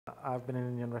I've been in the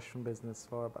Indian restaurant business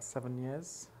for about 7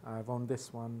 years. I've owned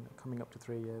this one coming up to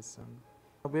 3 years soon.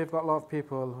 We've got a lot of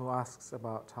people who ask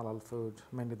about halal food,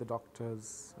 mainly the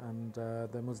doctors and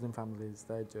the Muslim families,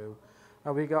 they do.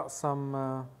 We got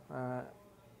some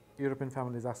European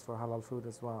families ask for halal food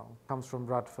as well. Comes from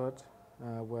Bradford,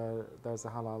 where there's a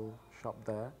halal shop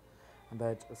there, and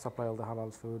they supply all the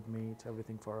halal food, meat,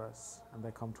 everything for us, and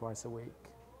they come twice a week.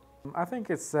 I think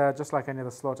it's just like any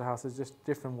other slaughterhouse. It's just a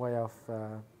different way of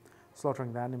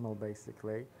slaughtering the animal,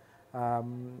 basically.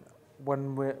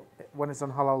 When it's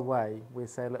on halal way, we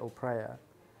say a little prayer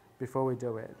before we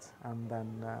do it, and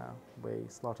then we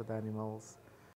slaughter the animals.